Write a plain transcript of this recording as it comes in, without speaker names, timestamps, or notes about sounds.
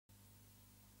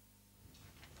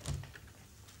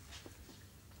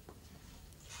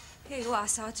Here you are,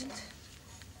 Sergeant.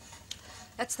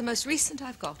 That's the most recent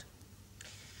I've got.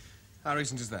 How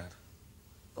recent is that?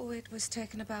 Oh, it was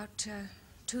taken about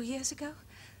 2 years ago.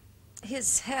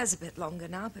 His hair's a bit longer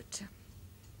now, but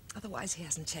otherwise he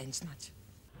hasn't changed much.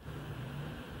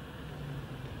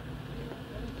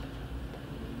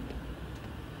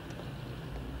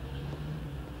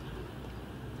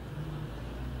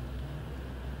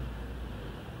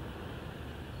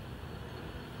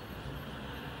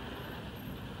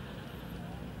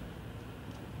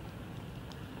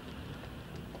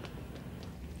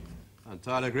 I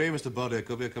entirely agree, Mr. Boddy. It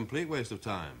could be a complete waste of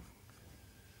time.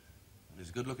 But he's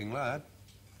a good-looking lad.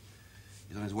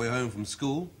 He's on his way home from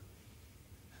school.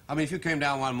 I mean, if you came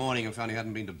down one morning and found he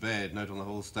hadn't been to bed, note on the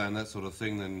hall stand, that sort of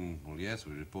thing, then, well, yes,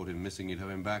 we'd report him missing. You'd have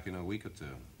him back in a week or two.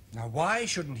 Now, why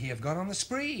shouldn't he have gone on the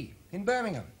spree in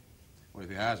Birmingham? Well, if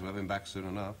he has, we'll have him back soon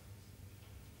enough.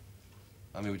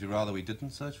 I mean, would you rather we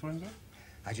didn't search for him, sir?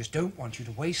 I just don't want you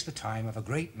to waste the time of a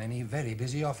great many very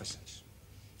busy officers.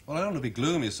 Well, I don't want to be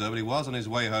gloomy, sir, but he was on his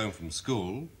way home from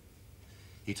school.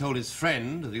 He told his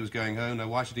friend that he was going home. Now,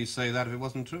 why should he say that if it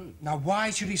wasn't true? Now, why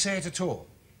should he say it at all?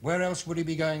 Where else would he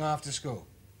be going after school?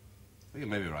 Well, you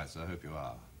may be right, sir. I hope you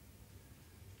are.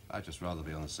 I'd just rather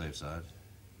be on the safe side.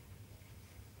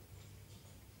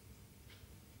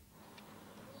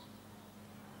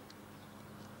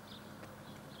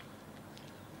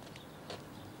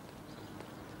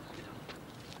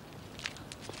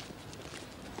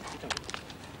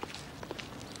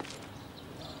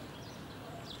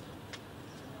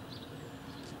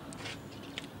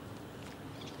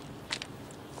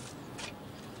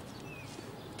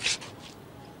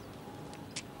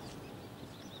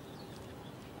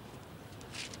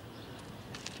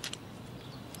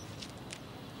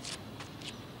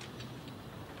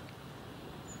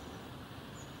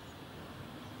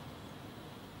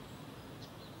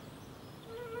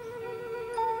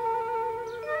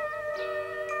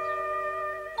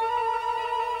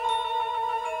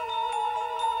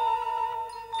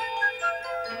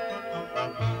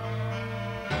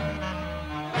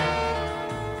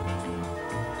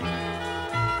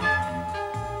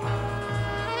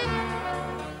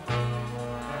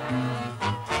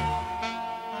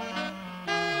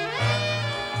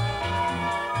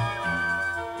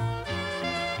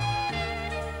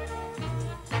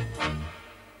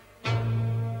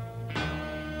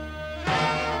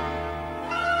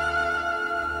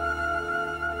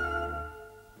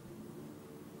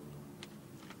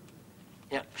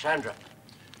 Yeah, Sandra,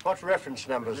 what reference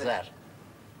number is that?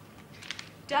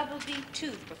 Double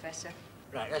B2, Professor.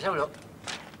 Right, let's have a look.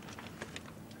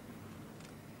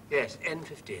 Yes,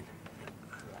 N15.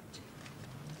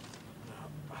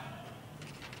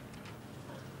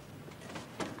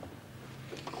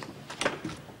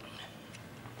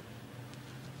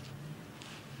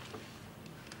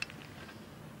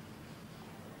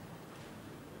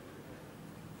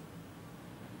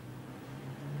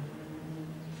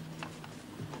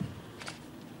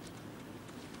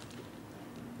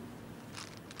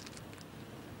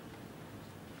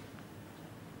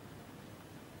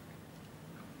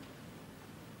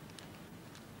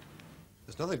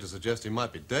 There's nothing to suggest he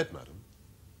might be dead, madam.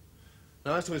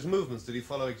 Now, as to his movements, did he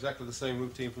follow exactly the same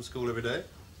routine from school every day?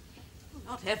 Well,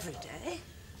 not every day.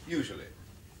 Usually.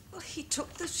 Well, he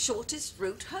took the shortest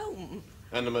route home.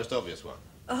 And the most obvious one.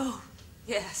 Oh,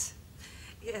 yes.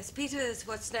 Yes, Peter's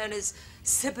what's known as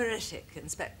sybaritic,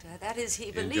 Inspector. That is,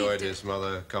 he believed... Enjoyed his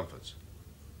mother comforts.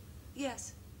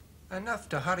 Yes. Enough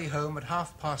to hurry home at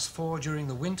 4:30 during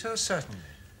the winter, certainly.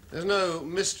 There's no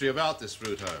mystery about this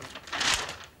route home.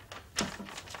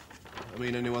 I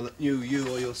mean, anyone that knew you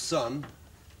or your son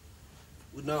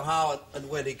would know how and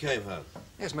when he came home.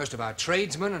 Yes, most of our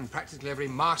tradesmen and practically every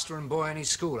master and boy in his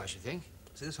school, I should think.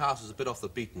 See, this house is a bit off the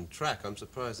beaten track. I'm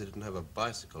surprised they didn't have a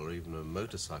bicycle or even a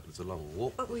motorcycle. It's a long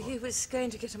walk. Oh, well, he was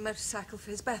going to get a motorcycle for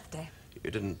his birthday.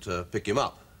 You didn't pick him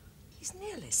up? He's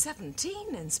nearly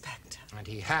 17, Inspector. And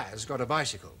he has got a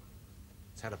bicycle.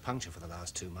 It's had a puncture for the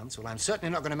last 2 months. Well, I'm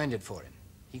certainly not going to mend it for him.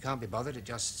 He can't be bothered. It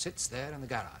just sits there in the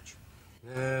garage.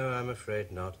 No, I'm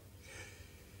afraid not.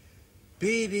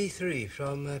 BB3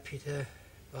 from Peter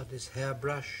Bodley's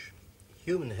hairbrush.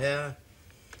 Human hair,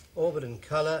 orbit in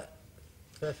colour,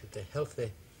 perfectly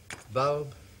healthy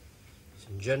bulb. It's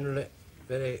in generally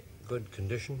very good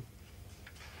condition.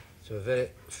 It's a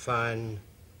very fine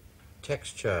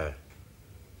texture.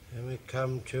 And we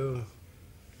come to,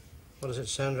 what is it,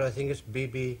 Sandra? I think it's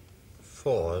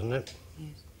BB4, isn't it?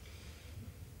 Yes.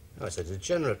 Oh, it's a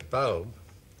degenerate bulb.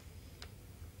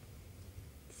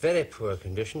 Very poor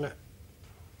condition.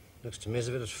 Looks to me as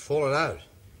if it has fallen out.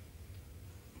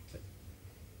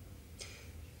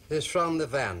 This is from the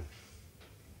van.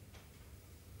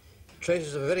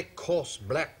 Traces of a very coarse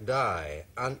black dye,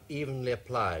 unevenly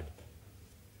applied.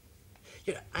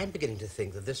 You know, I'm beginning to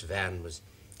think that this van was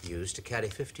used to carry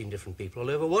 15 different people all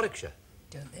over Warwickshire.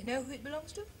 Don't they know who it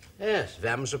belongs to? Yes,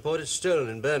 van was reported stolen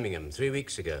in Birmingham 3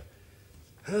 weeks ago.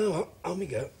 Oh, well, on we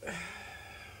go. I'd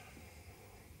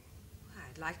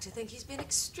like to think he's been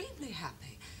extremely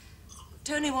happy.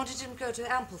 Tony wanted him to go to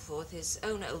Ampleforth, his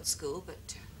own old school,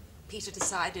 but Peter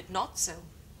decided not, so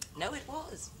no, it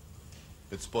was.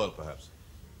 Bit spoiled, perhaps.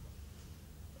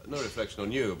 No reflection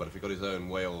on you, but if he got his own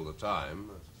way all the time...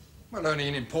 Well, only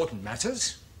in important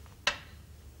matters.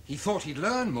 He thought he'd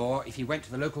learn more if he went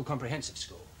to the local comprehensive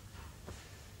school.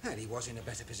 And he was in a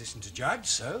better position to judge,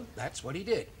 so that's what he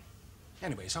did.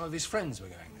 Anyway, some of his friends were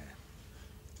going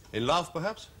there. In love,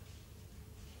 perhaps?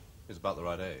 He's about the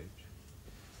right age.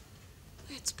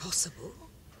 It's possible.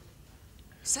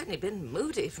 Certainly been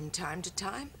moody from time to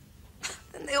time.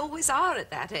 And they always are at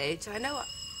that age, I know.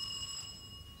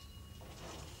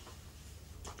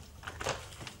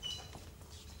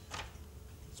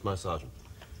 It's my sergeant.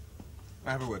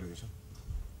 I have a word with you, sir.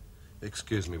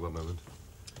 Excuse me one moment.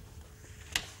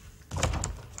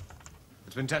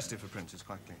 It's been tested for prints. It's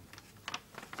quite clean.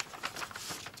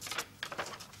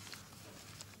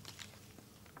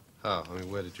 How? I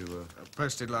mean, where did you...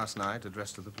 Posted last night,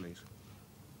 addressed to the police.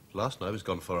 Last night? It was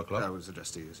gone 4 o'clock. That was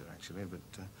addressed to you, sir, actually, but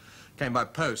came by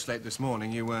post late this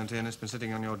morning. You weren't in. It's been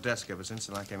sitting on your desk ever since,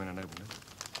 and I came in and opened it.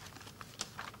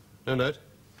 No note?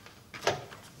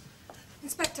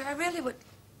 Inspector, I really would...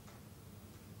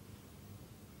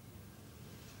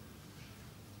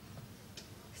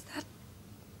 Is that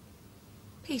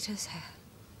Peter's hair?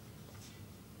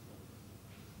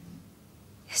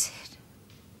 Is it?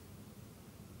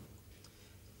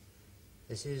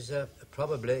 This is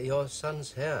probably your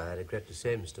son's hair, I regret to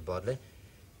say, Mr. Bodley.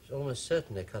 It's almost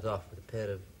certainly cut off with a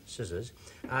pair of scissors.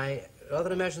 I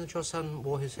rather imagine that your son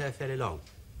wore his hair fairly long.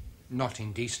 Not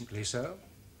indecently so.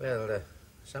 Well,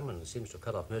 someone seems to have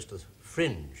cut off most of the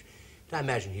fringe. But I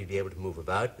imagine he'd be able to move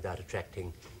about without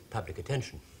attracting public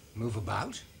attention. Move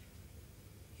about?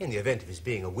 In the event of his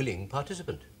being a willing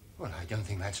participant. Well, I don't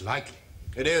think that's likely.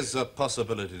 It is a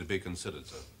possibility to be considered,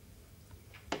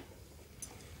 sir.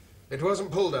 It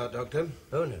wasn't pulled out, Doctor.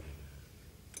 Oh, no.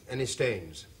 Any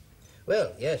stains?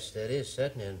 Well, yes, there is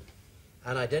certainly an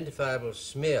unidentifiable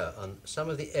smear on some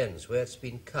of the ends where it's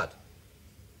been cut.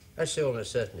 I say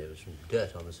almost certainly it was from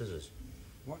dirt on the scissors.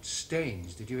 What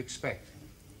stains did you expect?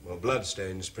 Well, blood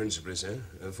stains, principally, sir.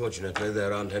 Fortunately,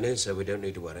 there aren't any, so we don't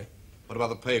need to worry. What about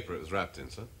the paper it was wrapped in,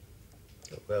 sir?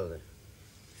 Oh, well, the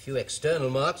few external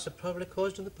marks are probably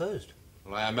caused in the post.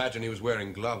 Well, I imagine he was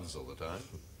wearing gloves all the time.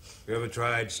 You ever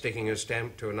tried sticking a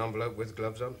stamp to an envelope with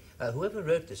gloves on? Whoever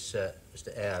wrote this,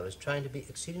 Mr. Eyre, was trying to be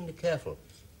exceedingly careful.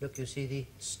 Look, you see, the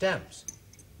stamps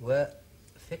were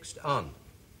fixed on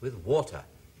with water.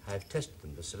 I've tested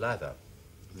them for saliva.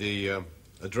 The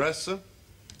address, sir?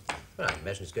 Well, I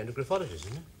imagine it's going to graphologist,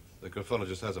 isn't it? The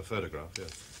graphologist has a photograph,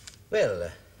 yes.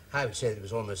 Well, I would say that it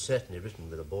was almost certainly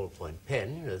written with a ballpoint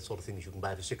pen, you know, the sort of things you can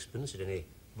buy for sixpence at any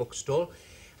bookstall.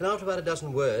 And after about a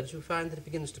dozen words, you find that it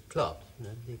begins to clot, you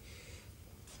know,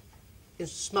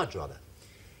 begins to smudge, rather.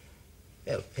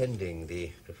 Well, pending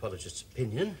the graphologist's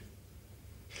opinion,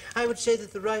 I would say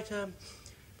that the writer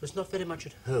was not very much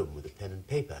at home with a pen and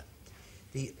paper.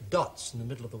 The dots in the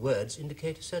middle of the words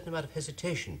indicate a certain amount of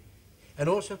hesitation. And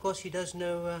also, of course, he does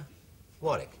know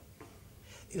Warwick.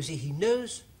 You see, he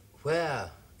knows where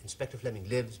Inspector Fleming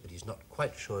lives, but he's not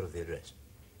quite sure of the address.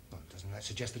 Well, doesn't that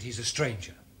suggest that he's a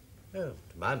stranger? Oh,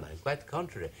 to my mind, quite the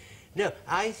contrary. No,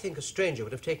 I think a stranger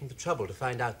would have taken the trouble to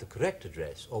find out the correct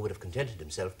address, or would have contented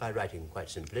himself by writing quite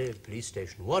simply, Police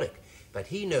Station Warwick. But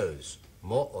he knows,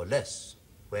 more or less,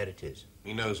 where it is.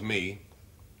 He knows me.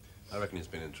 I reckon he's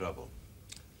been in trouble.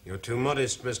 You're too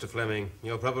modest, Mr. Fleming.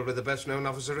 You're probably the best-known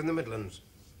officer in the Midlands.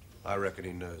 I reckon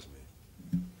he knows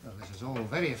me. Well, this is all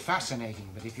very fascinating,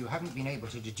 but if you haven't been able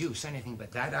to deduce anything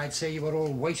but that, I'd say you were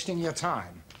all wasting your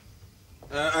time.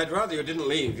 I'd rather you didn't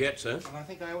leave yet, sir. Well, I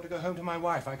think I ought to go home to my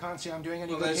wife. I can't see I'm doing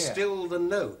any Well, good there's here. still the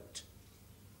note.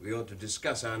 We ought to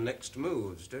discuss our next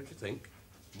moves, don't you think?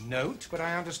 Note? But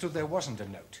I understood there wasn't a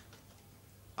note.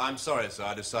 I'm sorry, sir.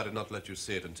 I decided not to let you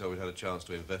see it until we'd had a chance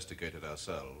to investigate it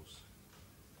ourselves.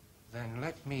 Then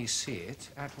let me see it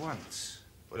at once.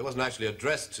 Well, it wasn't actually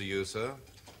addressed to you, sir.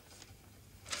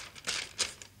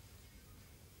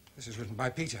 This is written by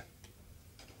Peter.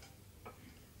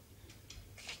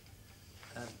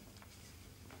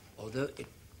 Although it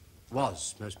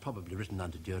was most probably written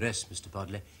under duress, Mr.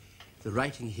 Bodley, the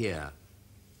writing here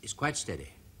is quite steady.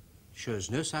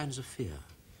 Shows no signs of fear.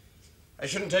 I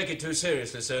shouldn't take it too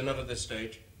seriously, sir, not at this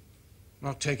stage.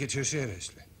 Not take it too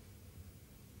seriously.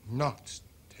 not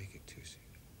take it too seriously.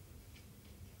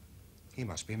 He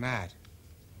must be mad.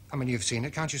 I mean, you've seen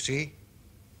it, can't you see?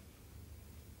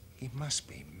 He must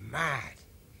be mad.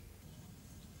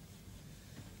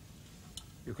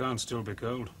 You can't still be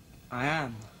cold. I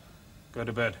am. Go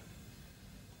to bed.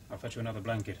 I'll fetch you another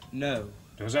blanket. No.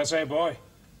 Do as I say, boy.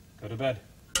 Go to bed.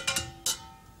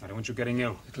 I don't want you getting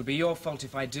ill. It'll be your fault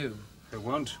if I do. It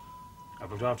won't. I've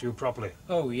looked after you properly.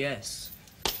 Oh, yes.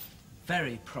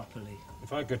 Very properly.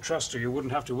 If I could trust you, you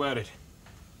wouldn't have to wear it.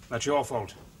 That's your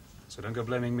fault. So don't go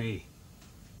blaming me.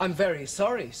 I'm very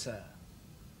sorry, sir.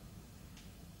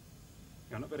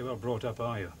 You're not very well brought up,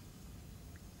 are you?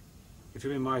 If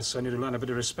you've been my son, you'd learn a bit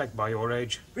of respect by your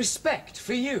age. Respect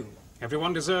for you?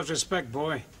 Everyone deserves respect,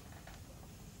 boy.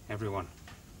 Everyone.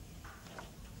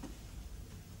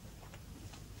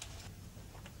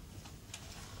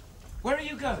 Where are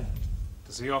you going?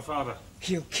 To see your father.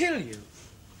 He'll kill you.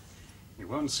 He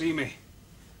won't see me.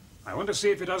 I want to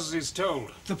see if he does as he's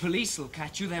told. The police will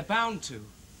catch you. They're bound to.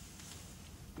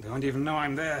 They won't even know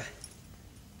I'm there.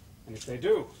 And if they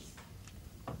do,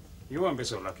 you won't be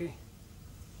so lucky.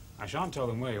 I shan't tell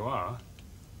them where you are.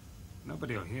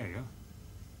 Nobody will hear you.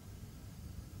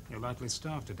 You'll likely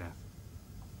starve to death.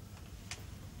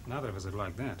 Neither of us would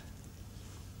like that.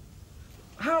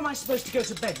 How am I supposed to go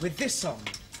to bed with this on?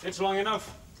 It's long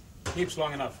enough. Keeps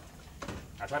long enough.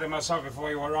 I tried it myself before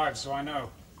you arrived, so I know.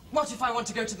 What if I want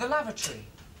to go to the lavatory?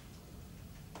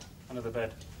 Under the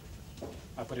bed.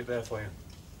 I'll put it there for you.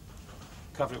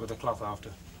 Cover it with a cloth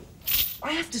after.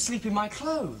 I have to sleep in my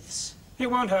clothes. It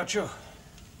won't hurt you.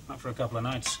 Not for a couple of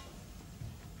nights.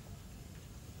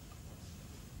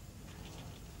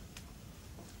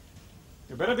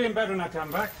 You better be in bed when I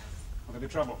come back, or there'll be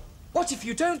trouble. What if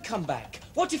you don't come back?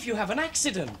 What if you have an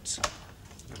accident?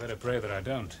 You better pray that I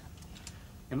don't.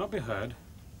 You'll not be heard,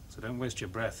 so don't waste your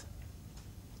breath.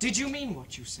 Did you mean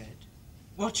what you said?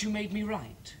 What you made me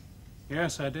write?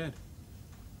 Yes, I did.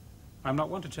 I'm not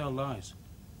one to tell lies.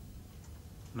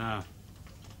 Now,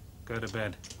 go to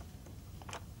bed.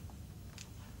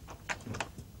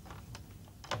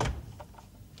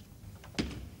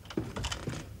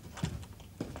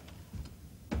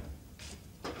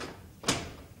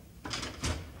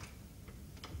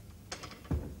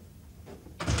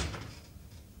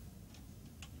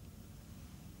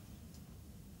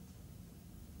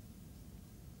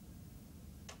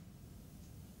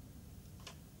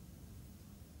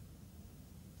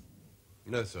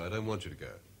 No, sir, I don't want you to go.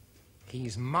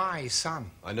 He's my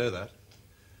son. I know that.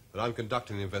 But I'm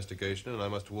conducting the investigation, and I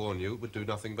must warn you, it would do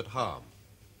nothing but harm.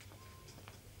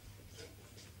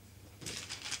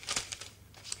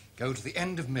 Go to the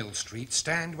end of Mill Street,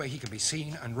 stand where he can be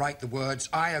seen, and write the words,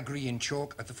 "I agree," in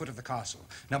chalk at the foot of the castle.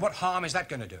 Now, what harm is that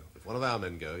going to do? If one of our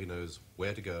men go, he knows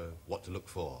where to go, what to look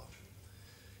for.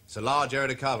 It's a large area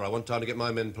to cover. I want time to get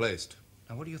my men placed.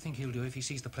 Now, what do you think he'll do if he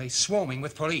sees the place swarming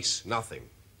with police? Nothing.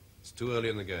 It's too early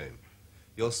in the game.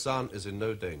 Your son is in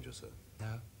no danger, sir.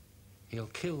 No. He'll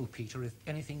kill Peter if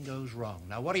anything goes wrong.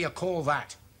 Now, what do you call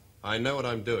that? I know what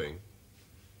I'm doing.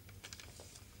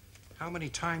 How many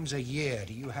times a year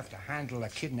do you have to handle a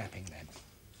kidnapping, then?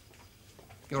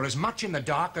 You're as much in the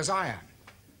dark as I am.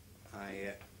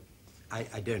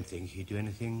 I don't think he'd do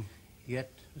anything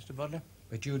yet, Mr. Bodler.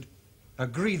 But you'd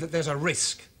agree that there's a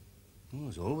risk. Oh,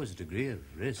 there's always a degree of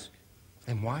risk.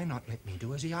 Then why not let me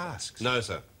do as he asks? No,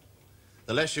 sir.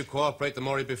 The less you cooperate, the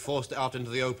more he'd be forced out into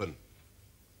the open.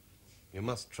 You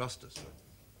must trust us.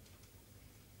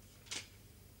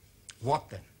 What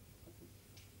then?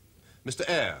 Mr.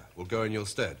 Eyre will go in your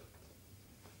stead.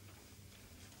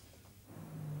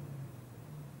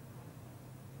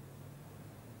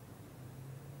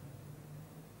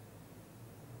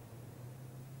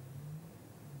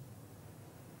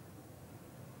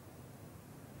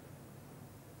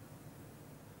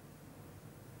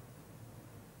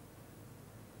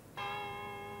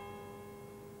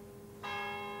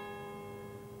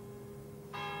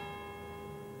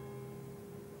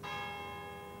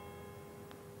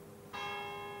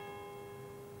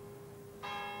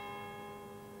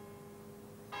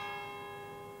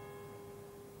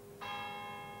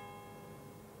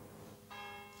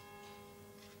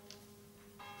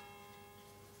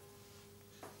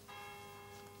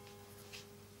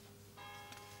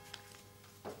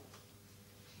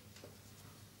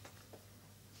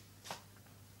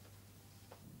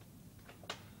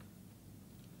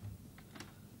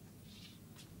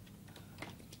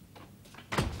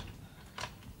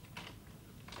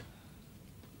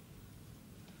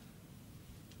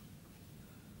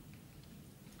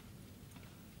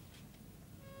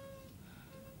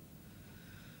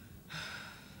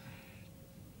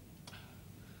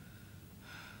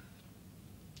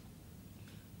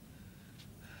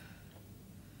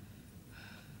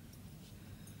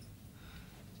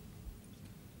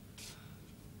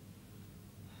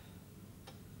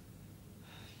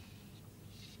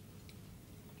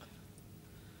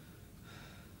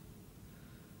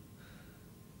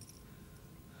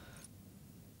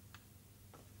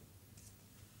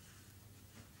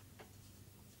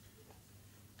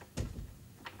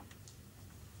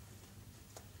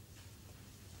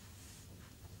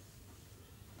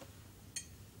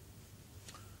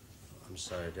 I'm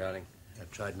sorry, darling. I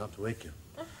tried not to wake you.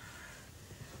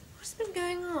 What's been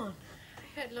going on?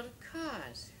 I heard a lot of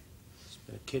cars. It's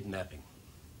been a kidnapping.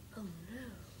 Oh, no.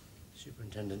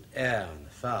 Superintendent Eyre and the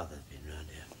father have been round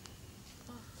here.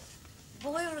 Oh.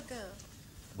 Boy or a girl?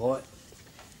 Boy,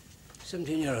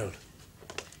 17-year-old.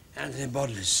 Anthony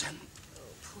Bodley's son. Oh,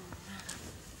 poor man.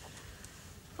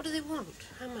 What do they want?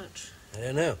 How much? I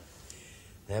don't know.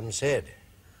 They haven't said.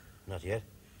 Not yet.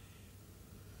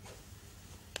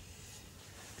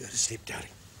 Go to sleep, darling.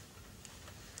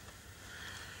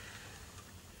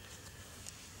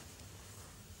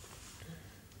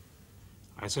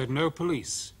 I said no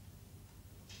police.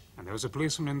 And there was a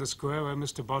policeman in the square where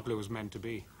Mr. Bodley was meant to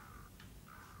be.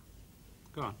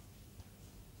 Go on.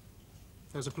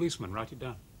 There's a policeman. Write it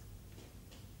down.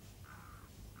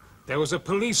 There was a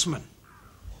policeman.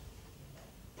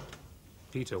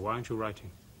 Peter, why aren't you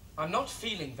writing? I'm not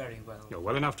feeling very well. You're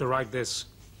well enough to write this.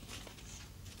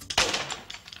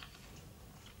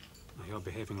 Now, you're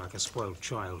behaving like a spoiled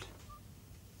child.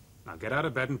 Now get out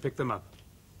of bed and pick them up.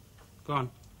 Go on.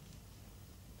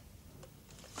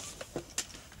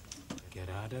 Get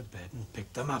out of bed and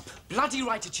pick them up. Bloody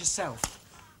write it yourself.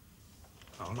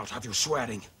 I'll not have you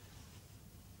swearing.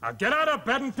 Now get out of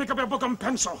bed and pick up your book and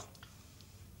pencil.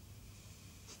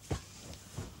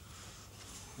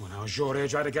 When I was your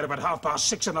age, I had to get up at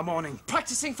 6:30 in the morning.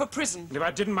 Practicing for prison. And if I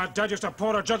didn't, my dad used to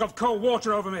pour a jug of cold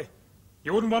water over me.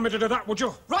 You wouldn't want me to do that, would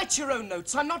you? Write your own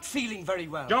notes. I'm not feeling very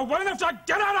well. You're well enough to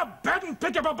get out of bed and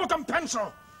pick up a book and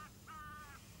pencil.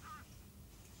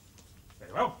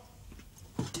 Very well.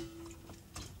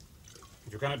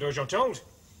 If you cannot do as you're told,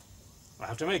 I'll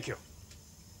have to make you.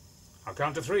 I'll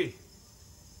count to 3.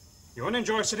 You won't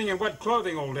enjoy sitting in wet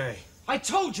clothing all day. I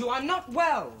told you I'm not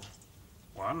well.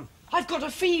 1. I've got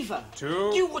a fever.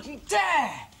 2. You wouldn't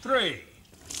dare. 3.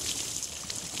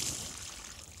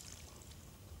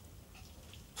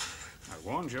 I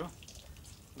warned you.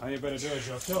 Now you better do as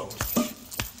you're told.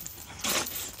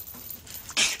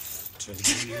 Take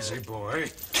it easy,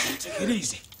 boy. Take it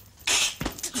easy.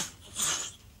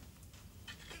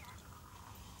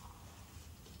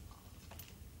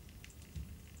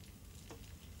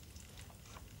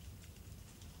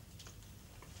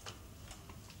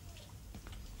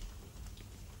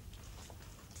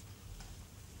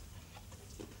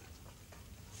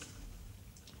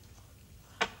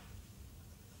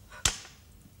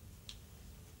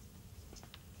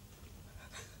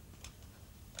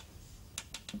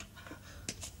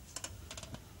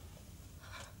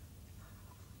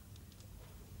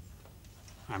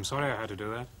 I'm sorry I had to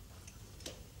do that.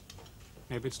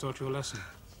 Maybe it's taught you a lesson.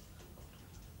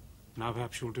 Now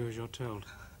perhaps you'll do as you're told.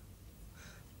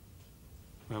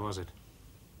 Where was it?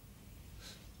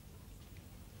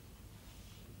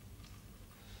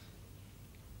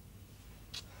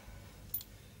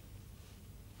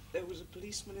 There was a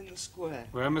policeman in the square.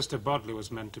 Where Mr. Bodley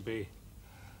was meant to be.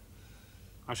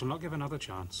 I shall not give another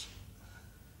chance.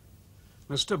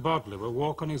 Mr. Bodley will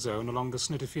walk on his own along the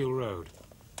Snitterfield Road.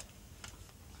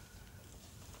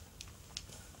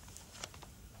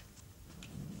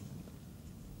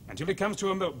 Until he comes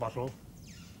to a milk bottle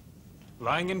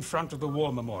lying in front of the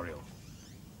War Memorial.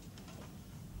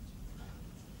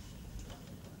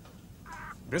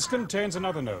 This contains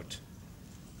another note,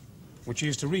 which he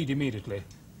is to read immediately.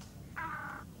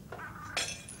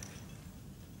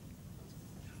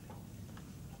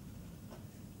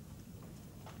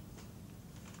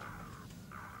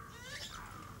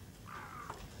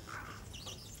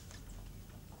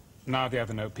 Now the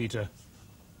other note, Peter.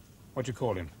 What do you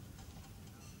call him?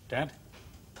 Dad?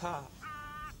 Pa.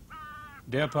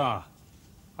 Dear Pa,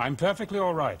 I'm perfectly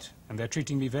all right, and they're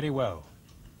treating me very well.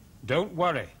 Don't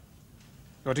worry.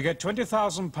 You're to get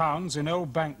 £20,000 in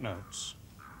old banknotes.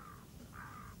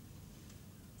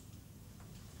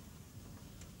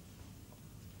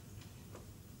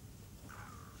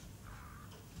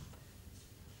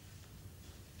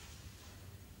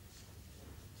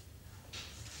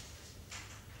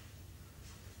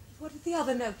 What did the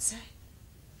other note say?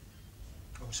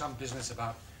 Oh, some business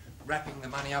about wrapping the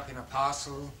money up in a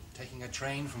parcel, taking a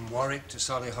train from Warwick to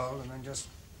Solihull, and then just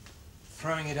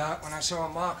throwing it out when I saw a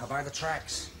marker by the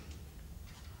tracks.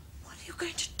 What are you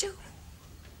going to do?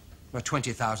 Well,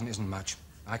 20,000 isn't much.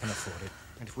 I can afford it.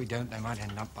 And if we don't, they might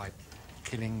end up by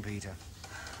killing Peter.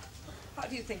 How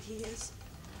do you think he is?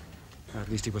 At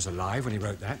least he was alive when he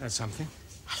wrote that. That's something.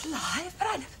 Alive? But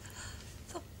I never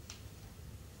thought...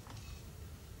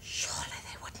 Surely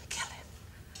they wouldn't kill him.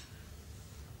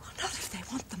 Well, not if they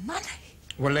want the money.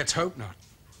 Well, let's hope not.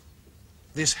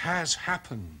 This has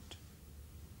happened.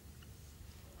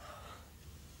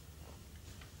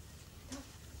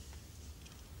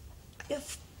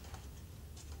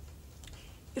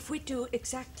 if we do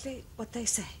exactly what they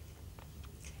say,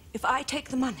 if I take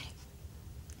the money,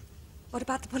 what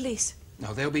about the police?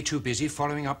 No, they'll be too busy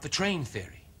following up the train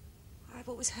theory. I've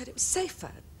always heard it was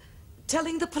safer.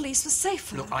 Telling the police was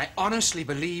safer. Look, I honestly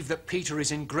believe that Peter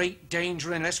is in great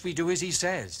danger unless we do as he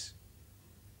says.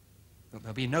 Look,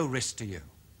 there'll be no risk to you.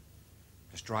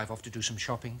 Just drive off to do some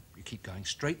shopping, you keep going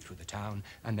straight through the town,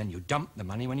 and then you dump the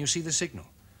money when you see the signal.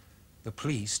 The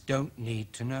police don't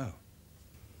need to know.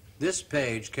 This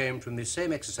page came from the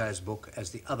same exercise book as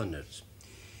the other notes,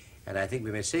 and I think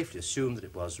we may safely assume that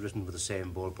it was written with the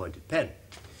same ball-pointed pen.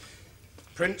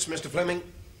 Prints, Mr. Fleming?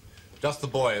 Just the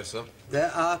boy, sir.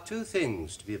 There are two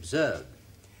things to be observed.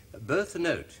 Both the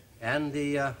note and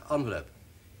the envelope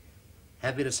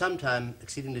have been at some time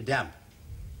exceedingly damp.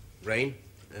 Rain?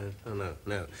 Oh,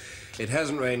 no. It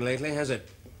hasn't rained lately, has it?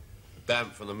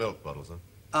 Damp from the milk bottle, sir.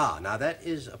 Ah, now that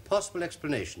is a possible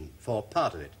explanation for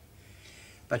part of it.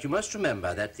 But you must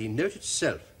remember that the note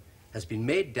itself has been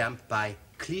made damp by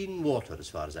clean water, as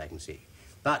far as I can see.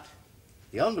 But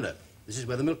the envelope, this is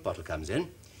where the milk bottle comes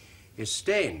in, is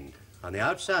stained on the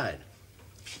outside.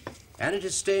 And it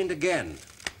is stained again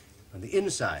on the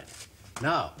inside.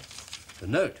 Now, the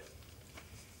note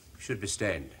should be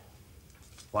stained.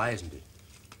 Why isn't it?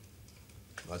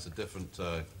 That's a different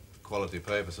quality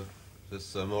paper, sir.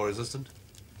 Is this more resistant?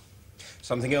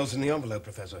 Something else in the envelope,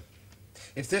 Professor.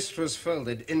 If this was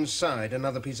folded inside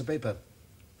another piece of paper.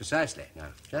 Precisely. Now,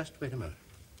 just wait a moment.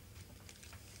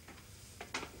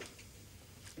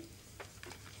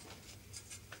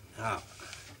 Now,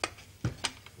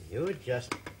 you would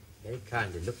just very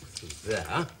kindly look through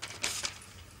there.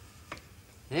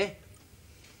 Eh?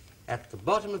 At the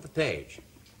bottom of the page,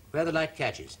 where the light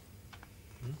catches.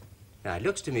 Now, it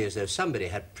looks to me as though somebody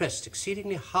had pressed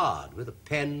exceedingly hard with a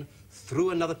pen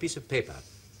through another piece of paper.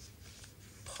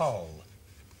 Paul.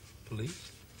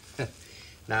 Police?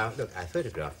 Now, look, I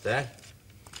photographed that.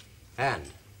 And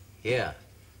here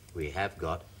we have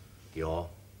got your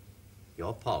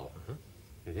Paul.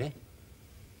 Okay?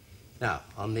 Now,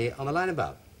 on the line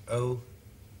above.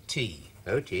 O.T.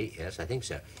 O.T., yes, I think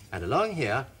so. And along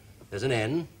here, there's an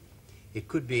N. It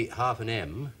could be half an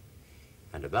M.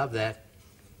 And above that,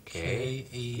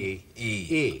 K-E-E.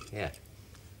 E, yes.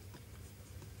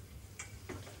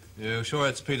 You sure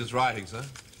it's Peter's writing, sir?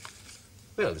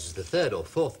 Well, this is the third or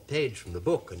fourth page from the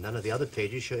book, and none of the other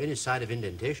pages show any sign of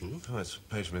indentation. Oh, it's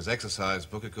a page from his exercise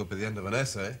book. It could be the end of an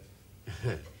essay.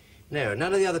 No,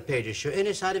 none of the other pages show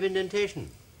any sign of indentation.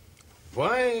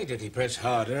 Why did he press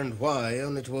harder and why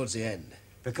only towards the end?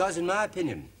 Because, in my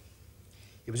opinion,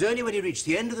 it was only when he reached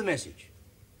the end of the message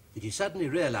that he suddenly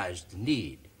realized the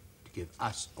need to give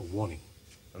us a warning.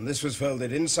 And this was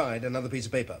folded inside another piece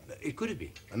of paper. It could have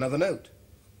been. Another note.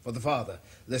 For the father.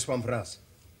 This one for us.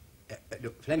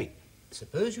 Look, Fleming,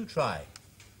 suppose you try.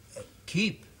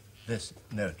 Keep this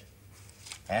note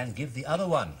and give the other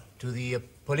one to the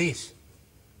police.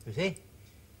 You see?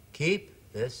 Keep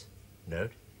this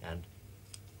note and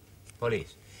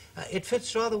police. It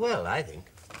fits rather well, I think.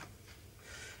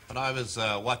 But I was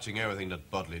watching everything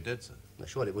that Bodley did, sir. Well,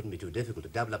 sure, it wouldn't be too difficult to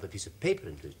double up a piece of paper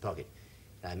into his pocket.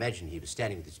 I imagine he was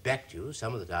standing with his back to you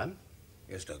some of the time.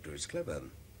 Yes, Doctor, it's clever.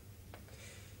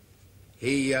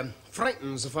 He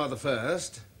frightens the father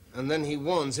first, and then he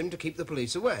warns him to keep the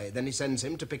police away. Then he sends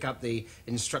him to pick up the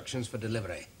instructions for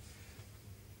delivery.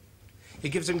 He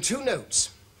gives him two notes.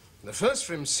 The first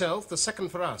for himself, the second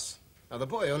for us. Now, the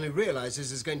boy only realizes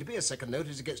there's going to be a second note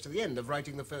as he gets to the end of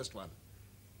writing the first one.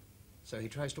 So he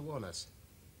tries to warn us.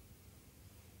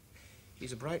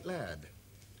 He's a bright lad.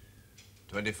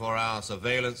 24-hour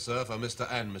surveillance, sir, for Mr.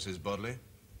 and Mrs. Bodley.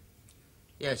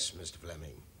 Yes, Mr.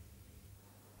 Fleming.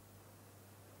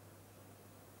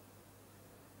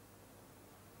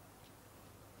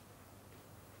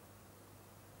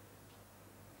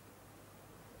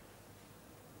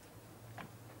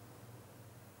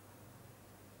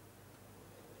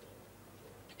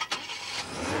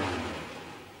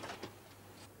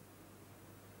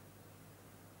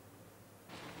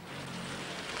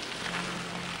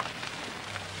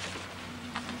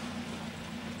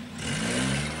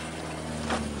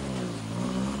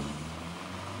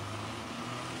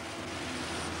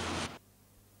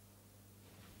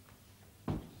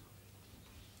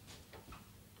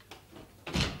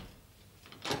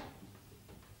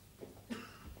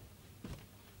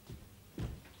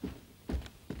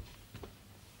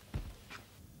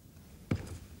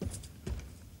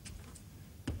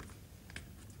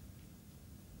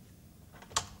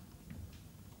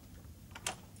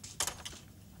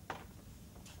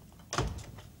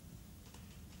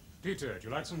 Peter, do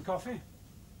you like some coffee?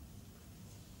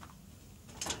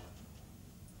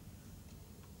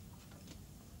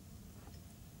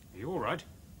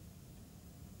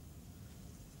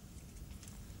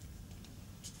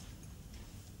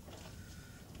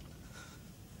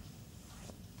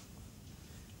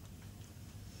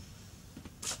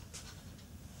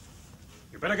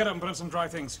 better get up and put on some dry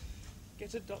things.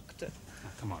 Get a doctor. Now,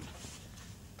 come on.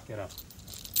 Get up.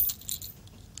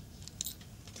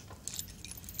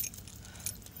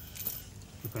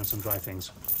 You put on some dry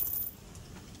things.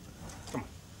 Come on,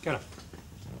 get up.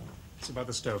 Sit by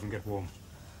the stove and get warm.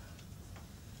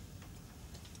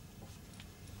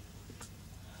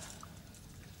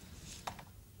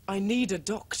 I need a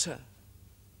doctor.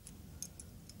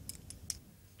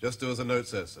 Just do as the note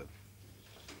says, sir.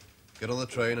 Get on the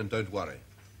train and don't worry.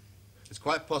 It's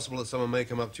quite possible that someone may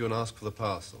come up to you and ask for the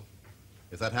parcel.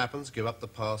 If that happens, give up the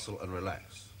parcel and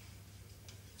relax.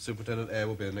 Superintendent Eyre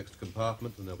will be in the next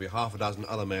compartment, and there'll be half a dozen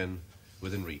other men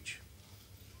within reach.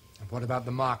 And what about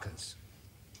the markers?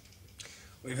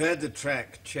 We've had the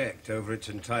track checked over its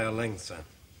entire length, sir.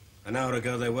 An hour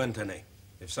ago there weren't any.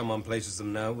 If someone places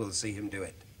them now, we'll see him do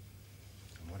it.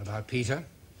 And what about Peter?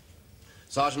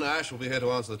 Sergeant Ash will be here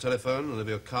to answer the telephone, and there'll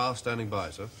be a car standing by,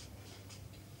 sir.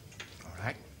 All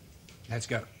right. Let's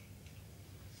go.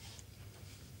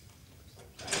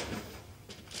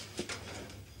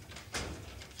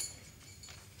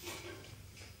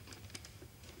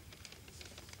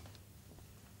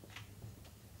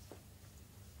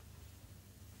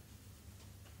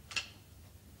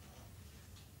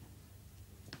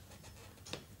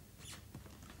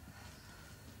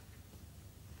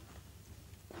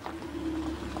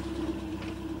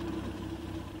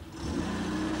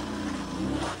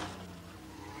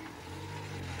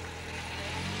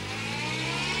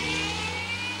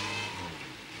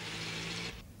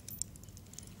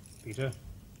 Peter,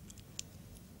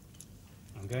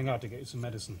 I'm going out to get you some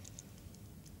medicine,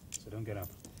 so don't get up.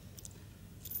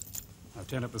 I've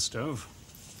turned up the stove,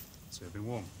 so it'll be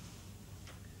warm.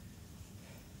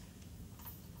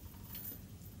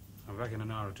 I'll be back in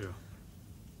an hour or two.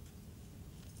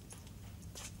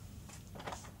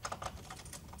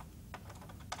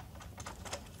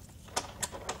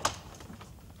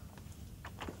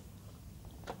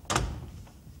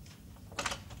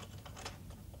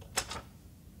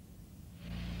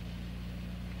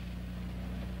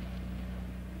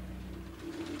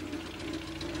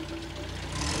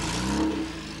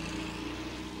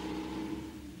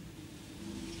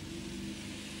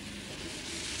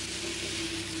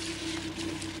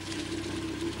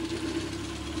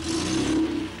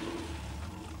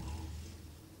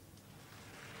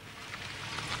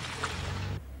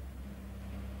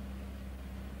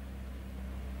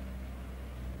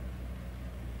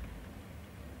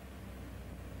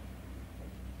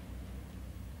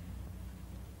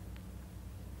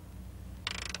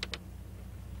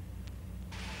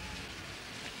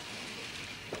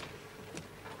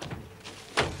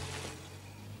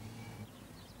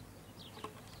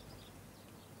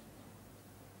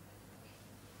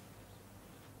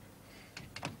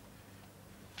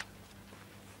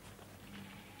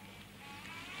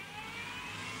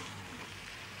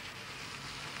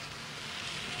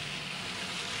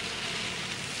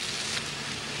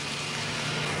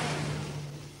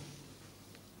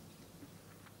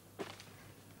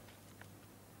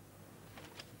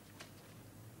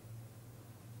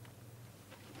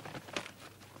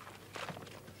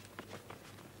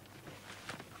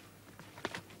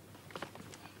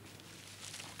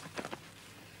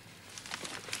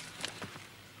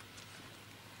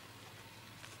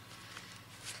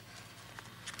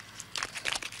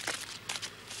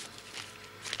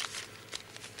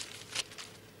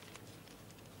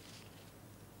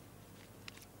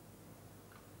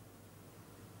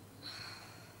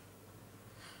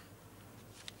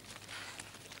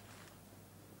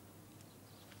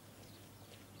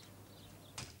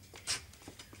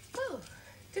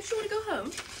 Did you want to go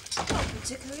home? Not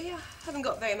particularly. I haven't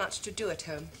got very much to do at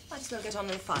home. Might as well get on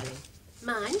with the filing.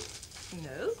 Mine?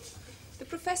 No. The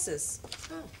professor's.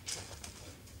 Oh.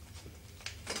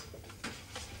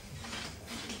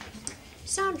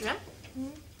 Sandra?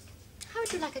 How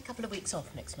would you like a couple of weeks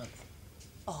off next month?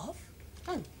 Off?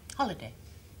 Holiday.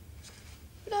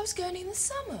 But I was going in the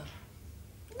summer.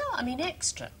 No, I mean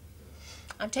extra.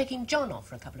 I'm taking John off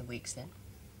for a couple of weeks then.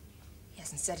 He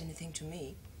hasn't said anything to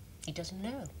me. He doesn't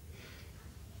know.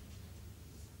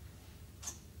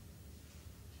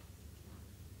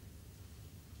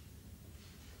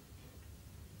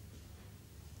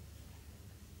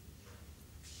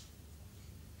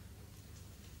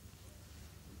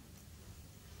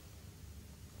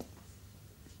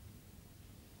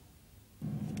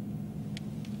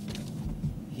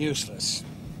 Useless.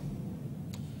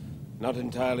 Not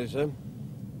entirely, sir.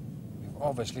 You've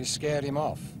obviously scared him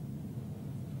off.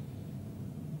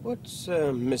 What's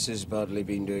Mrs. Bodley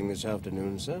been doing this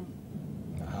afternoon, sir?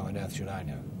 How on earth should I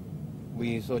know?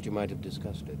 We thought you might have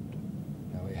discussed it.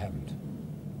 No, we haven't.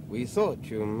 We thought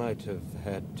you might have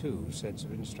had 2 sets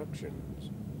of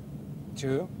instructions.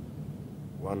 2?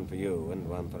 One for you and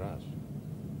one for us.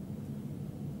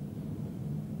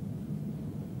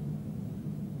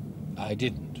 I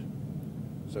didn't.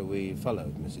 So we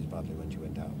followed Mrs. Bodley when she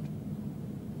went out.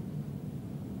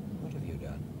 What have you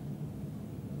done?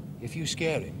 If you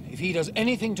scare him, if he does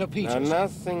anything to Peter... Now,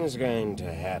 nothing's going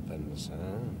to happen,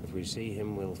 sir. If we see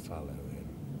him, we'll follow him.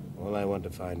 All I want to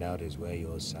find out is where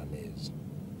your son is.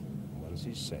 Once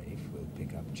he's safe, we'll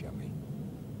pick up Chummy.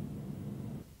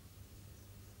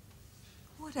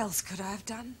 What else could I have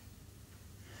done?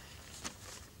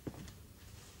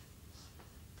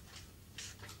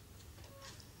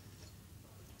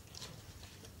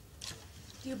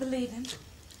 Do you believe him?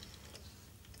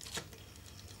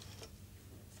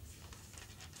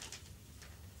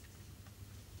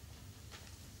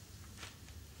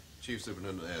 Chief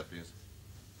Superintendent Air, please.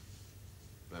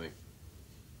 Fleming.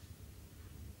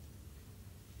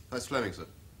 That's Fleming, sir.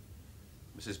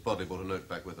 Mrs. Bodley brought a note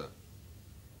back with her.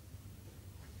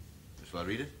 Shall I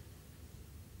read it?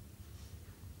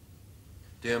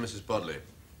 Dear Mrs. Bodley,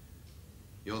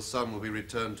 your son will be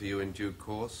returned to you in due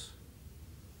course.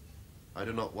 I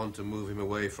do not want to move him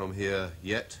away from here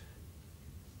yet,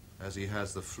 as he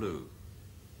has the flu.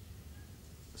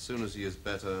 As soon as he is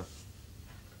better,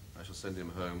 I shall send him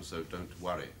home, so don't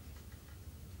worry.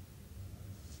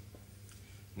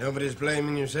 Nobody's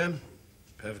blaming you, sir.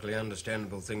 Perfectly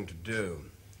understandable thing to do.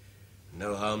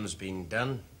 No harm's been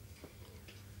done.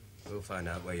 We'll find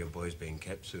out where your boy's being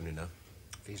kept soon enough.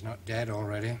 If he's not dead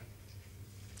already.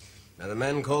 Now, the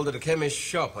man called at a chemist's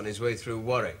shop on his way through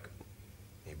Warwick.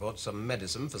 He bought some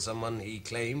medicine for someone he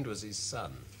claimed was his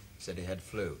son. He said he had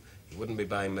flu. He wouldn't be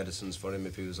buying medicines for him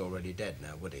if he was already dead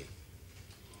now, would he?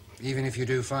 Even if you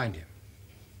do find him,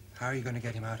 how are you going to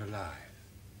get him out alive?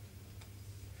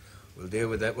 We'll deal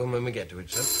with that one when we get to it,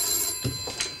 sir.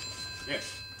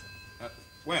 Yes.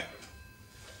 Where?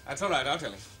 That's all right, I'll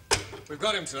tell him. We've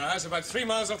got him to the house about 3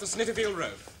 miles off the Snitterfield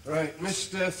Road. Right,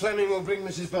 Mr. Fleming will bring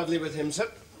Mrs. Bodley with him, sir.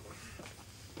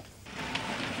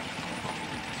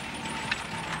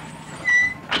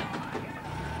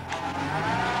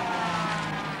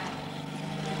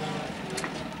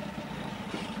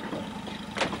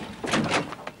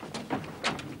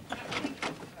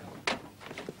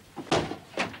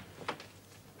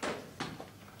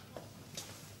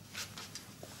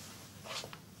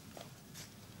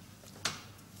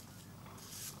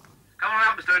 Come on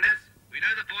out, Mr. Ennis. We know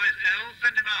the boy's ill.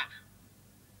 Send him out.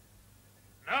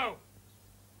 No.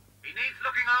 He needs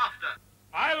looking after.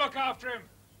 I look after him.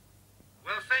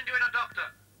 We'll send you in a doctor.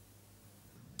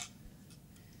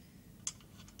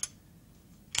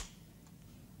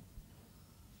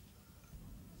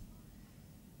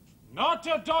 Not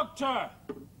a doctor.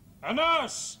 A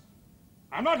nurse.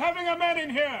 I'm not having a man in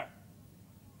here.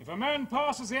 If a man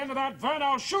passes the end of that van,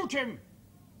 I'll shoot him.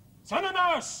 Send a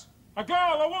nurse. A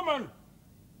girl, a woman.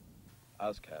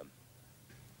 Ask her.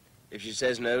 If she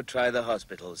says no, try the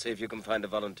hospital. See if you can find a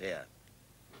volunteer.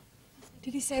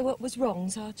 Did he say what was wrong,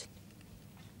 Sergeant?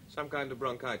 Some kind of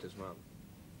bronchitis, Ma'am.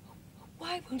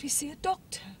 Why won't he see a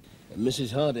doctor?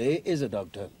 Mrs. Hardy is a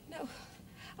doctor. No,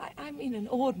 I mean an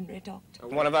ordinary doctor.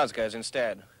 One of us goes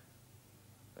instead.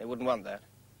 They wouldn't want that.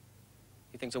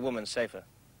 He thinks a woman's safer.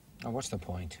 Oh, what's the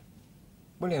point?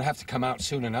 Well, he'll have to come out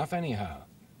soon enough anyhow.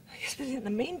 Yes, but in the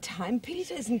meantime,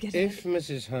 Peter isn't getting... If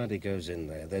Mrs. Hardy goes in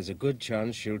there, there's a good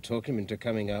chance she'll talk him into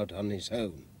coming out on his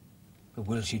own. But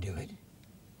will she do it?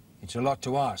 It's a lot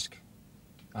to ask.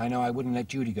 I know I wouldn't let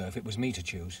Judy go if it was me to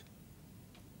choose.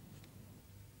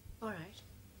 All right.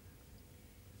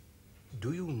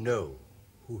 Do you know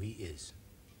who he is?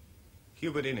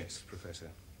 Hubert Innes,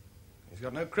 Professor. He's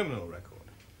got no criminal record.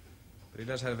 But he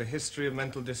does have a history of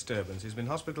mental disturbance. He's been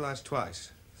hospitalized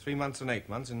twice. 3 months and 8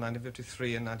 months in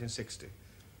 1953 and 1960.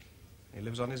 He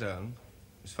lives on his own.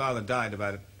 His father died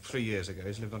about 3 years ago.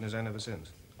 He's lived on his own ever since.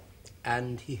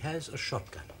 And he has a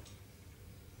shotgun.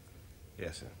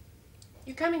 Yes, sir.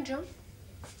 You coming, John?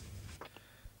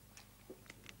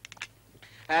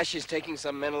 Ash is taking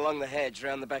some men along the hedge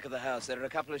round the back of the house. There are a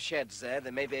couple of sheds there.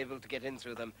 They may be able to get in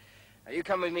through them. Now, you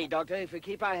come with me, Doctor. If we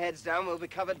keep our heads down, we'll be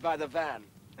covered by the van.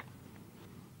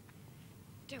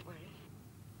 Don't worry.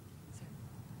 It's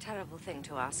a terrible thing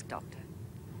to ask, Doctor.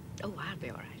 Oh, I'll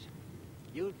be all right.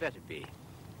 You'd better be.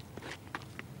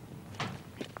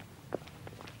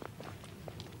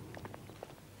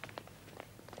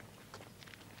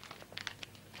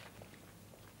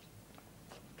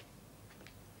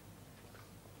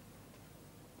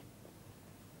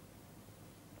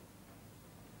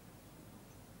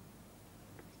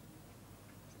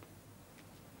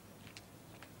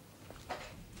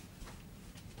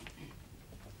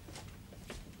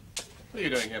 What are you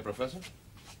doing here, Professor?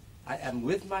 I am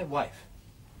with my wife.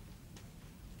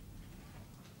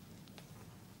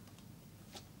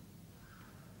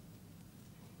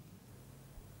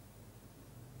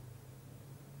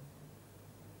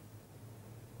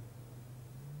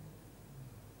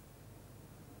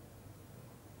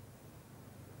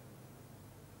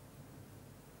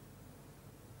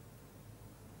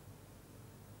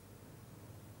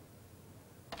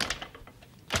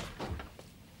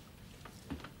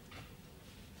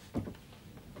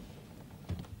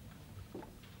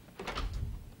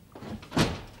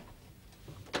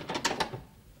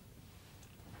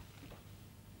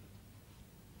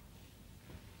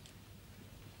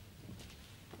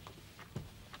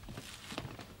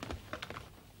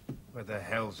 Where the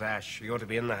hell's Ash? He ought to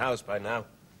be in the house by now.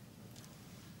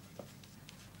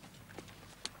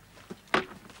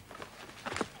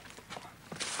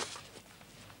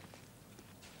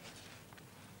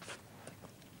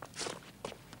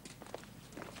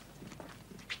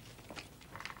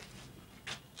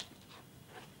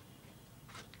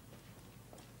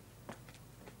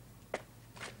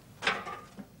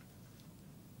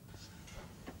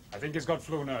 I think he's got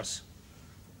flu, nurse.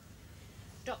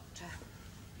 Doctor.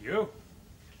 You?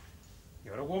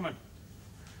 You're a woman.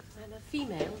 I'm a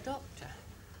female doctor.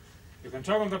 You can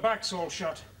tell them the back's all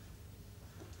shut.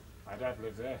 My dad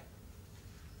lived there.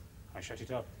 I shut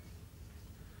it up.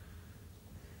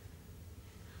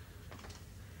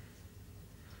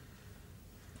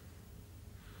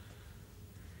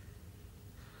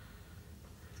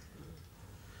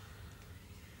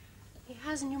 He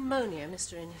has pneumonia,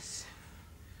 Mr. Innes.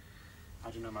 How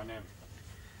do you know my name?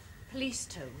 Police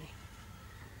told me.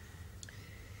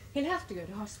 He'll have to go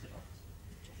to hospital.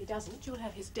 If he doesn't, you'll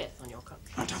have his death on your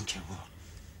conscience. I don't care what.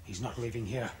 He's not leaving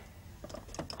here.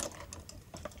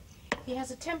 He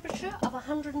has a temperature of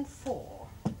 104.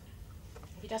 If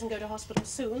he doesn't go to hospital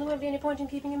soon, there won't be any point in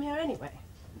keeping him here anyway.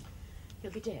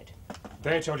 He'll be dead.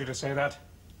 They told you to say that.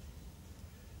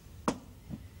 I'm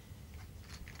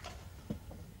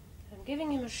giving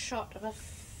him a shot of a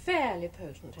fairly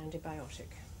potent antibiotic.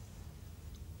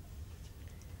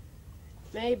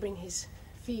 May bring his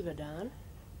fever down,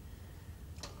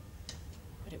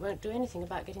 but it won't do anything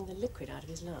about getting the liquid out of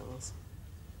his lungs.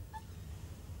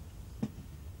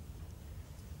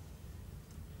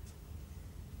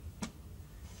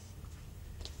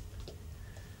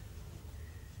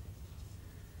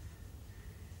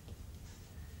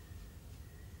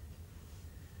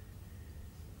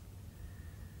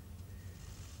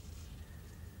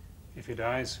 If he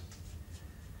dies,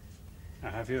 I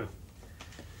have you.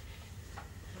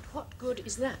 And what good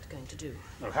is that going to do?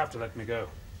 They'll have to let me go.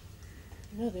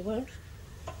 No, they won't.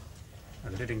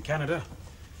 As they did in Canada.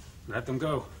 Let them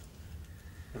go.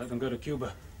 Let them go to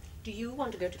Cuba. Do you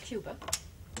want to go to Cuba?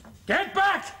 Get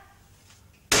back!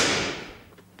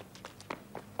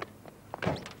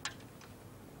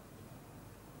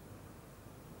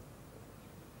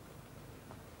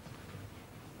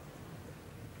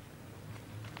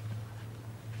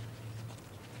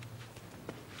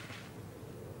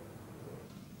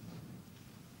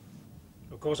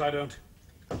 Of course I don't.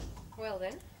 Well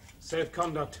then. Safe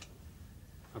conduct.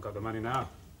 I've got the money now.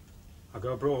 I'll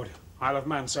go abroad. Isle of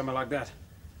Man, somewhere like that.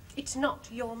 It's not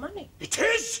your money. It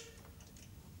is!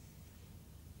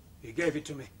 He gave it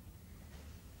to me.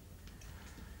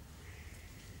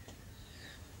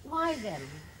 Why them?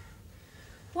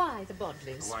 Why the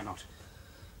Bodleys? Why not?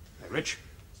 They're rich.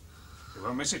 They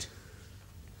won't miss it.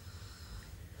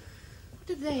 What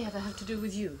did they ever have to do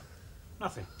with you?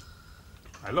 Nothing.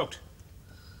 I looked.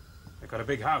 They got a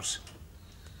big house.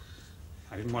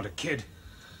 I didn't want a kid.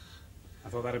 I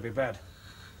thought that'd be bad.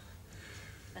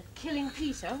 And killing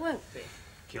Peter won't be.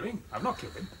 Killing? I've not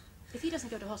killed him. If he doesn't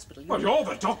go to hospital, Well, you're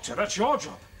the doctor. That's your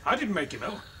job. I didn't make him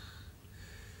ill.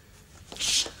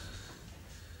 Shh.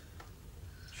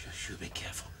 You be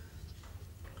careful.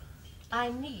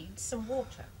 I need some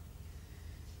water.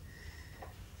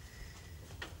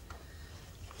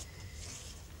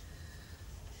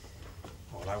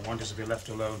 All I want is to be left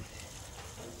alone.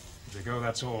 If they go,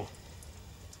 that's all.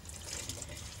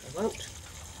 They won't.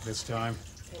 This time.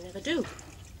 They never do.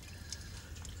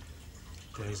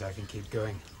 Days I can keep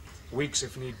going. Weeks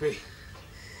if need be.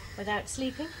 Without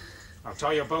sleeping? I'll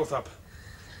tie you both up.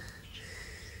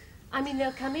 I mean,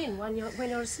 they'll come in when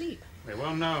you're asleep. They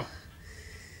won't know.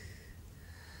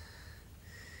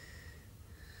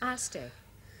 I'll stay.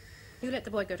 You let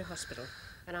the boy go to hospital,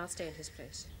 and I'll stay in his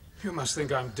place. You must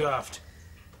think I'm daft.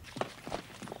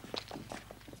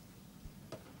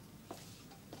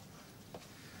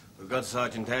 We've got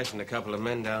Sergeant Ash and a couple of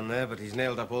men down there, but he's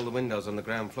nailed up all the windows on the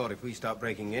ground floor. If we start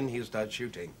breaking in, he'll start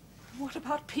shooting. What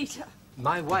about Peter?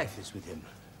 My wife is with him.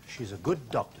 She's a good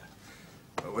doctor.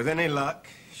 But with any luck,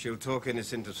 she'll talk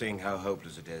Innes into seeing how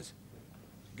hopeless it is.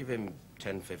 Give him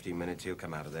 10, 15 minutes, he'll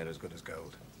come out of there as good as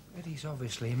gold. But he's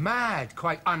obviously mad,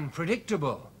 quite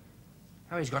unpredictable.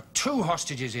 Now he's got 2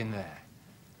 hostages in there.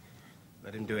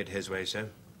 Let him do it his way, sir.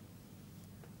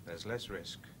 There's less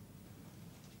risk.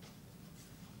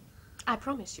 I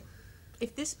promise you,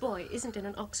 if this boy isn't in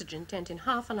an oxygen tent in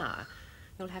half an hour,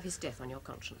 you'll have his death on your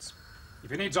conscience. If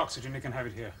he needs oxygen, he can have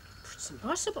it here. It's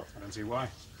impossible. I don't see why.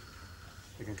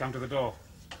 You can come to the door.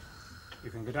 You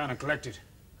can go down and collect it.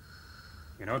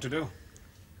 You know what to do.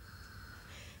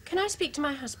 Can I speak to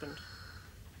my husband?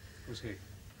 Who's he?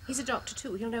 He's a doctor,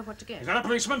 too. He'll know what to get. Is that a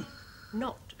policeman?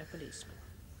 Not a policeman.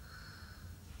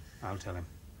 I'll tell him.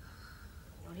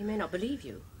 Well, he may not believe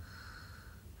you.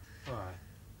 Why?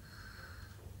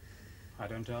 I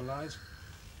don't tell lies.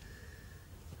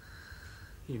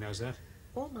 He knows that.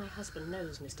 All my husband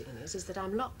knows, Mr. Innes, is that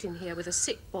I'm locked in here with a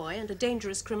sick boy and a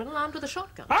dangerous criminal armed with a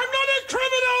shotgun. I'm not a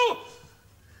criminal!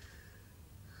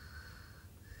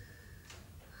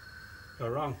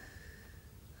 You're wrong.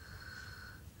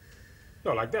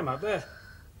 You're like them out there.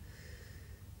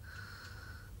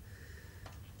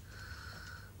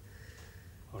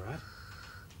 All right.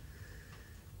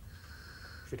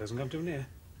 If he doesn't come too near.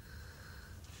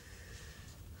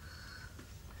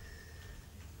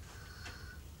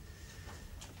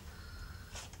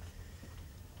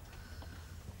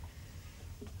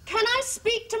 Can I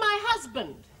speak to my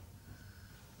husband?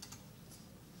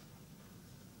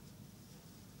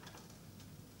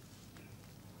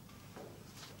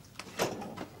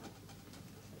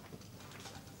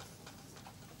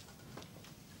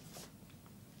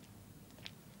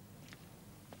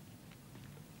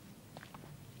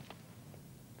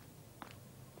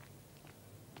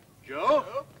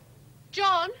 Joe?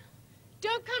 John,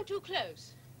 don't come too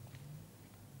close.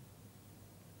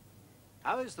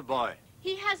 How is the boy?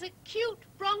 He has acute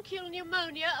bronchial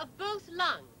pneumonia of both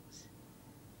lungs.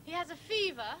 He has a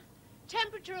fever,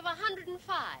 temperature of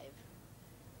 105.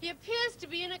 He appears to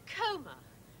be in a coma.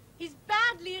 He's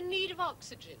badly in need of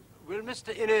oxygen. Will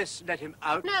Mr. Innes let him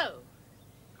out? No.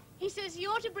 He says you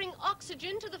ought to bring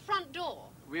oxygen to the front door.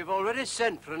 We have already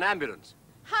sent for an ambulance.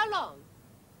 How long?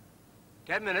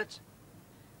 10 minutes.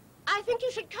 I think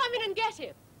you should come in and get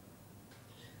him.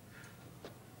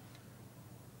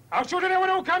 I'll shoot anyone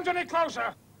who comes any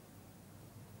closer.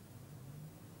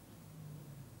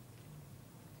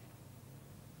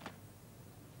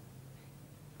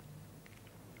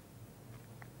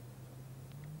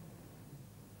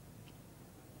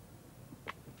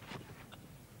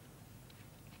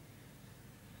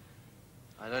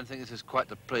 I don't think this is quite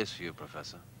the place for you,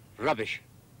 Professor. Rubbish.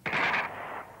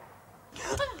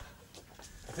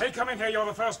 If they come in here, you're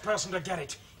the first person to get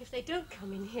it. If they don't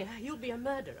come in here, you'll be a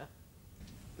murderer.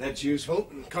 That's useful.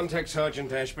 Contact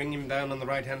Sergeant Ash. Bring him down on the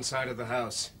right-hand side of the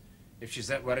house. If she's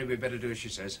that worried, we'd better do as she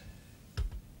says.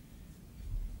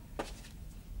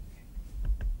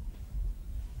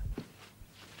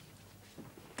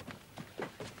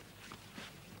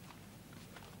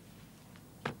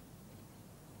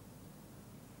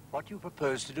 What do you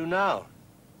propose to do now?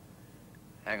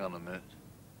 Hang on a minute.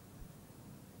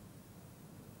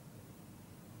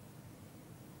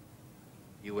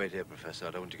 You wait here, Professor.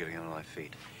 I don't want you getting on my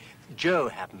feet. Joe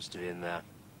happens to be in there.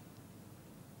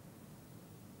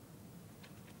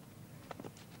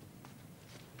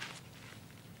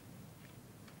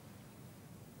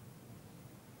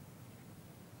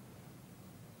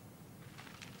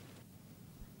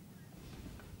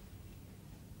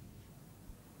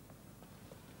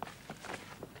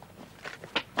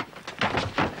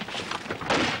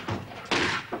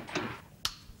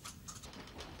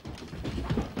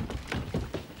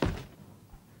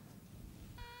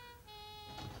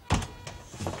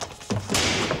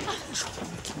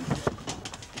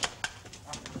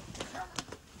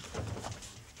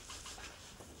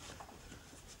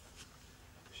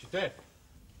 Dead?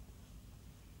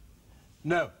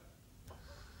 No.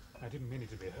 I didn't mean it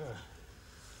to be her.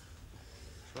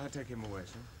 Shall I take him away,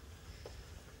 sir?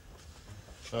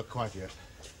 Not quite yet.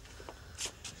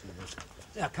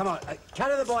 Now, come on.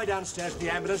 Carry the boy downstairs to the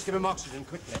ambulance. Give him oxygen,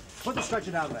 quickly. Put the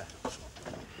stretcher down there.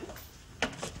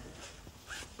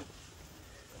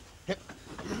 Hip.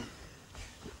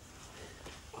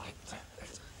 Right.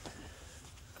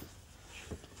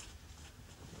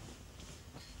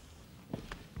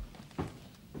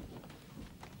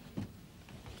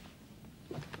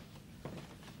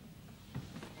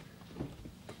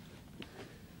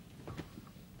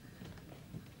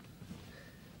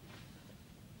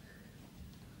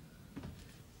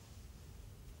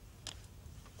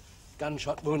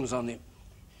 Gunshot wounds on him.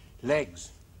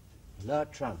 Legs. Lower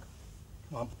trunk.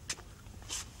 Come on.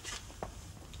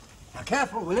 Now,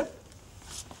 careful, will you?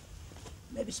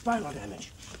 Maybe spinal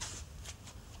damage.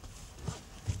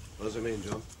 What does it mean,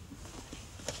 John?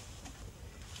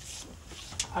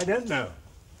 I don't know.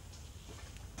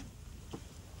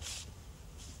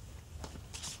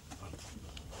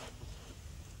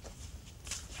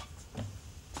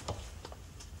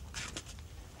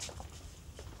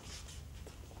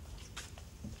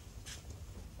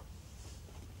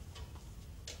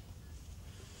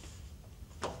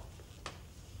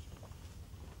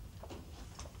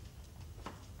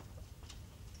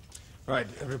 Right,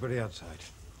 everybody outside.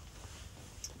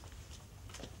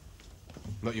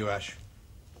 Not you, Ash.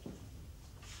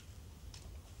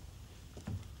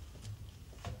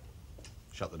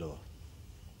 Shut the door.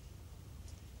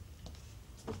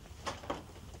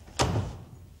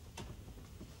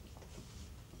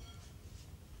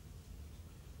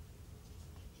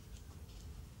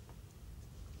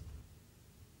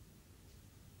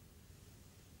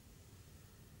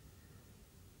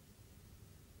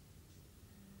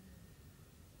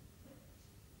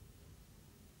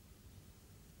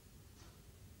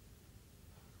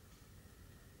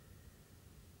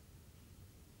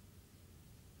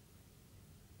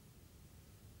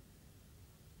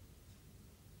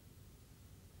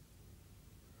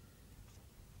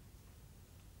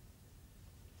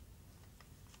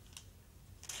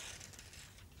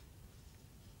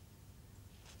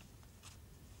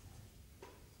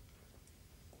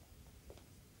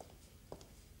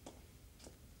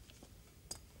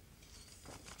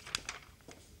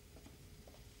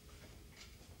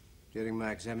 During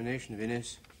my examination of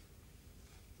Innes,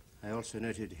 I also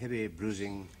noted heavy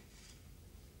bruising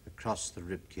across the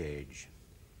rib cage.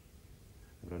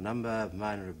 There were a number of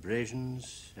minor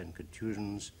abrasions and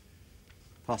contusions,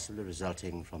 possibly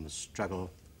resulting from a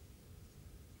struggle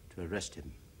to arrest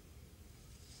him.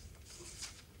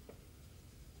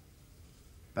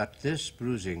 But this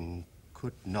bruising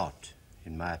could not,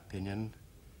 in my opinion,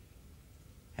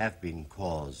 have been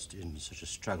caused in such a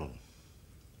struggle.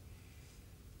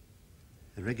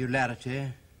 The regularity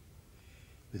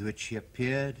with which he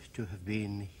appeared to have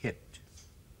been hit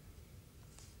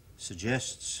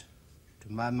suggests,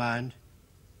 to my mind,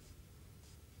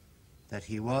 that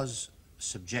he was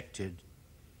subjected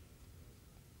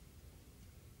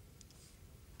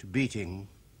to beating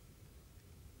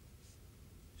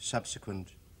subsequent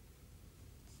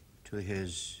to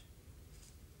his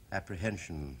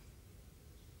apprehension.